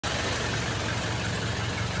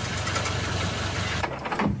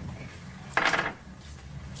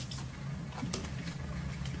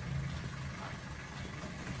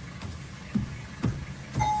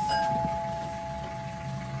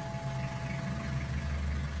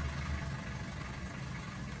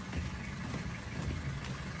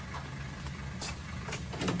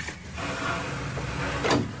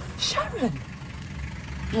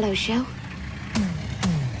Hello, Shell.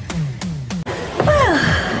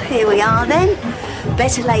 Well, here we are then.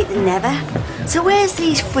 Better late than never. So where's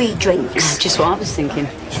these free drinks? Just what I was thinking.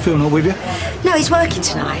 Is Phil not with you? No, he's working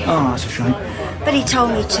tonight. Oh, that's a shame. But he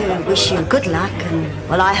told me to wish you good luck and,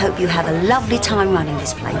 well, I hope you have a lovely time running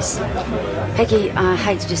this place. Peggy, I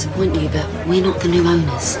hate to disappoint you, but we're not the new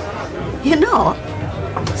owners. You're not?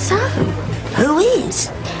 So, who is?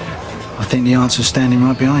 I think the answer's standing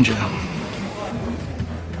right behind you.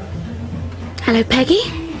 Hello, Peggy.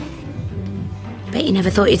 Bet you never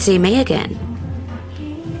thought you'd see me again.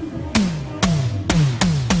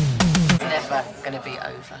 It's never going to be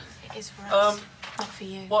over. It is for us, not for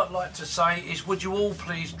you. What I'd like to say is, would you all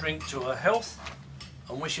please drink to her health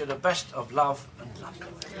and wish her the best of love and luck.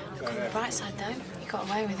 Look on the bright side, though. You got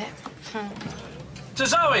away with it. To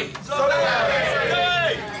Zoe! Zoe!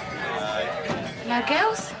 Hello,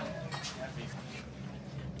 girls.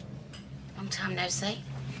 Long time no see.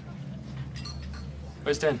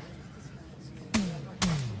 Where's Den?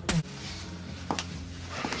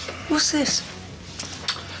 What's this?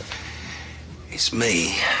 It's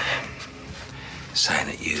me saying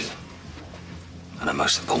that you are the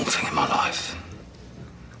most important thing in my life.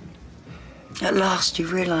 At last you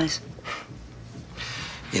realise.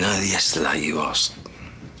 You know, yesterday you asked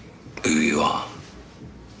who you are.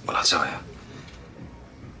 Well, I'll tell you.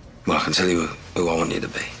 Well, I can tell you who I want you to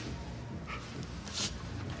be.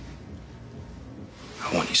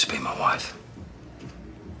 I want you to be my wife.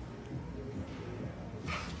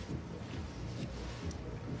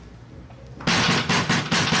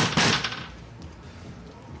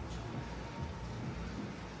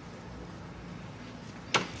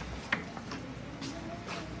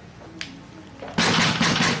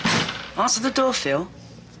 Answer the door, Phil.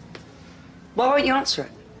 Why won't you answer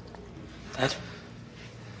it? Dad?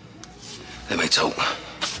 Let me talk.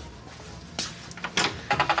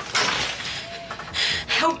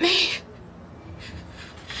 Help me.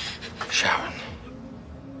 Sharon.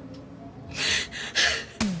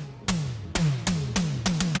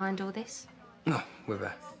 Mind all this? No, with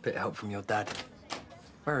a bit of help from your dad.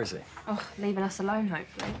 Where is he? Oh, leaving us alone,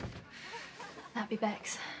 hopefully. That'd be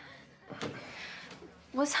Bex.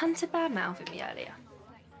 Was Hunter bad-mouthing me earlier?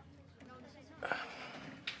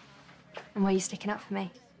 And were you sticking up for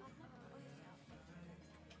me?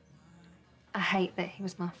 I hate that he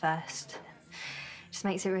was my first. Just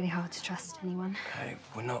makes it really hard to trust anyone. Hey,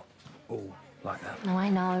 we're not all like that. No, I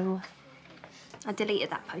know. I deleted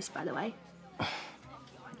that post, by the way.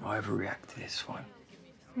 I overreacted, it's fine.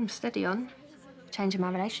 I'm steady on. Changing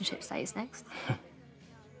my relationship status next.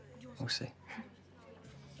 We'll see.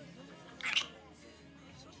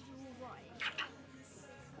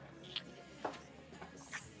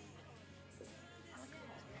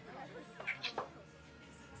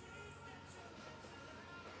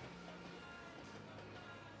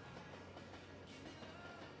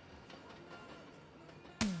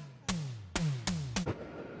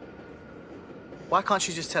 Why can't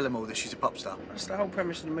she just tell him all that she's a pop star? That's the whole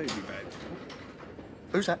premise of the movie, babe.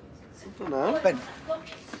 Who's that? I don't know. Ben.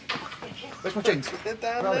 Where's my jeans? They're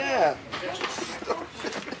down there.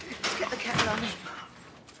 Let's get the kettle on.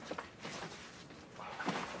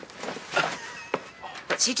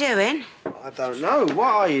 What's he doing? I don't know. What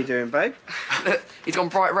are you doing, babe? He's gone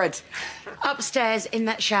bright red. Upstairs in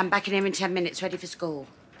that sham, back in him in 10 minutes, ready for school.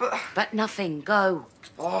 But nothing, go.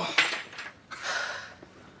 Oh.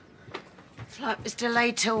 Flight was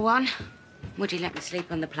delayed till 1. Would he let me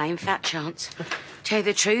sleep on the plane? Fat chance. Tell you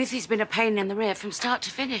the truth, he's been a pain in the rear from start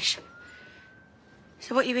to finish.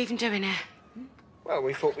 So what are you even doing here? Well,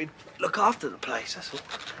 we thought we'd look after the place, that's all.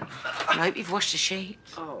 I hope you've washed the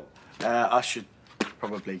sheets. Oh. I should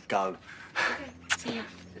probably go. See ya.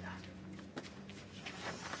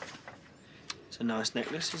 It's a nice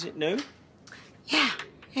necklace. Is it new? Yeah,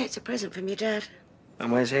 it's a present from your dad.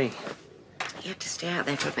 And where's he? He had to stay out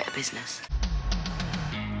there for a bit of business.